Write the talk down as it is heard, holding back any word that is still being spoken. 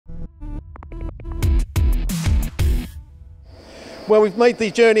Well, we've made the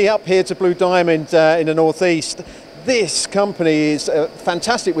journey up here to Blue Diamond in the northeast. This company is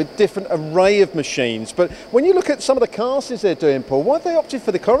fantastic with different array of machines, but when you look at some of the castings they're doing, Paul, why have they opted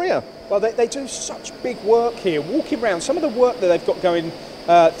for the CORREA? Well, they do such big work here. Walking around, some of the work that they've got going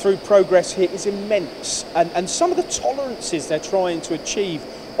through progress here is immense, and some of the tolerances they're trying to achieve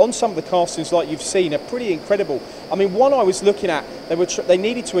on some of the castings, like you've seen, are pretty incredible. I mean, one I was looking at, they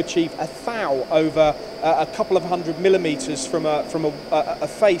needed to achieve a thou over a couple of 100 millimeters from a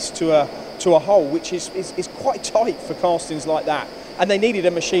face to a hole, which is quite tight for castings like that. And they needed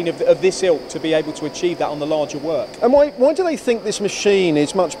a machine of this ilk to be able to achieve that on the larger work. And why do they think this machine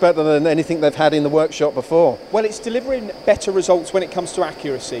is much better than anything they've had in the workshop before? Well, it's delivering better results when it comes to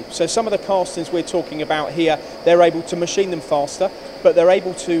accuracy. So some of the castings we're talking about here, they're able to machine them faster, but they're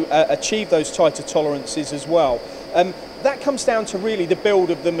able to achieve those tighter tolerances as well. That comes down to really the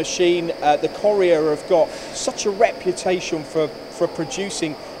build of the machine. The CORREA have got such a reputation for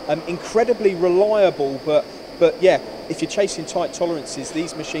producing incredibly reliable, but yeah, if you're chasing tight tolerances,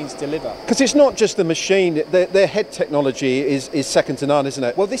 these machines deliver. Because it's not just the machine, their head technology is second to none, isn't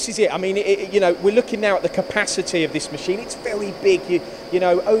it? Well, this is it. I mean, you know, we're looking now at the capacity of this machine. It's very big, you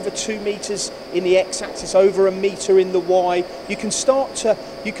know, over 2 meters in the x-axis, over a meter in the y. You can start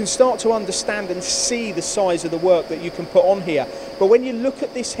to understand and see the size of the work that you can put on here. But when you look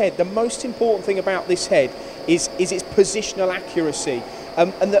at this head, the most important thing about this head is its positional accuracy.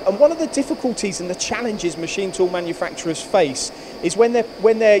 And one of the difficulties and the challenges machine tool manufacturers face is when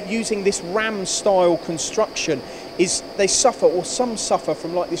they're using this ram style construction, is they suffer, or some suffer,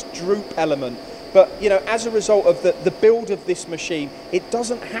 from like this droop element. But you know, as a result of the build of this machine, it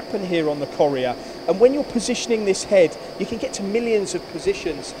doesn't happen here on the CORREA. And when you're positioning this head, you can get to millions of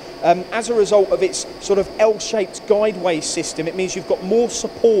positions. As a result of its sort of L-shaped guideway system, it means you've got more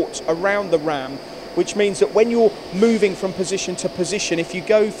support around the ram, which means that when you're moving from position to position, if you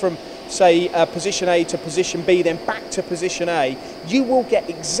go from, say, position A to position B, then back to position A, you will get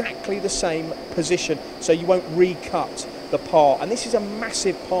exactly the same position, so you won't recut the part. And this is a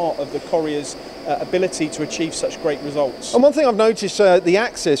massive part of the CORREA's ability to achieve such great results. And one thing I've noticed, the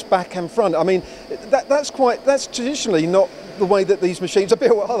axis back and front, I mean, that's traditionally not the way that these machines are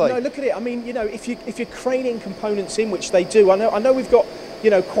built, are they? No, look at it. I mean, you know, if you're craning components in, which they do, I know we've got, you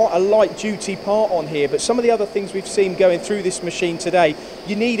know, quite a light duty part on here, but some of the other things we've seen going through this machine today,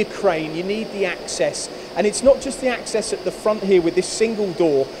 you need a crane, you need the access, and it's not just the access at the front here with this single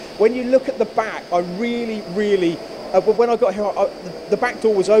door. When you look at the back, I really, when I got here, the back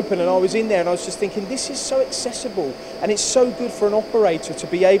door was open and I was in there and I was just thinking, this is so accessible, and it's so good for an operator to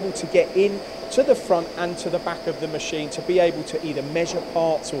be able to get in to the front and to the back of the machine, to be able to either measure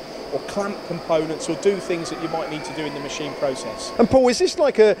parts or clamp components or do things that you might need to do in the machine process. And Paul, is this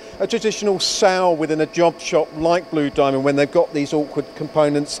like a traditional sale within a job shop like Blue Diamond when they've got these awkward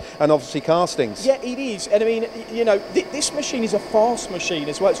components and obviously castings? Yeah, it is. And I mean, you know, this machine is a fast machine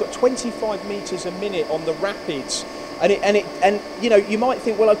as well. It's got 25 meters a minute on the rapids. And you know, you might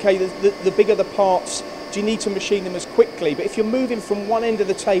think, well, okay, the bigger the parts, do you need to machine them as quickly? But if you're moving from one end of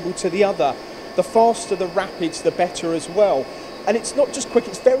the table to the other, the faster the rapids, the better as well. And it's not just quick,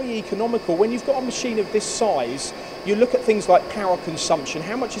 it's very economical. When you've got a machine of this size, you look at things like power consumption.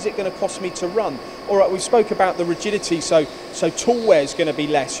 How much is it going to cost me to run? All right, we spoke about the rigidity, so tool wear is going to be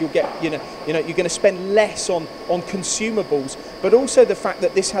less. You'll get, you know, you're going to spend less on consumables, but also the fact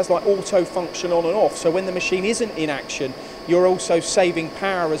that this has like auto function on and off. So when the machine isn't in action, you're also saving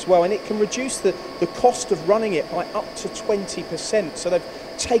power as well, and it can reduce the cost of running it by up to 20%. So they've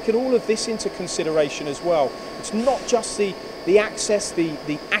taken all of this into consideration as well. It's not just the access,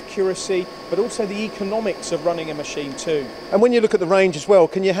 the accuracy, but also the economics of running a machine too. And when you look at the range as well,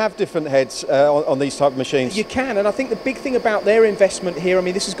 can you have different heads on these type of machines? You can, and I think the big thing about their investment here, I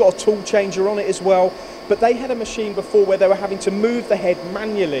mean, this has got a tool changer on it as well, but they had a machine before where they were having to move the head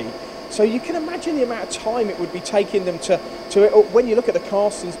manually. So you can imagine the amount of time it would be taking them to when you look at the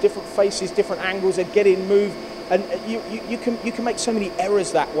castings, different faces, different angles, they'd get in, move, and you can make so many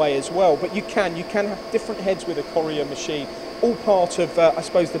errors that way as well. But you can have different heads with a CORREA machine, all part of, I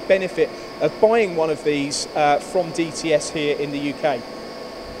suppose, the benefit of buying one of these from DTS here in the UK.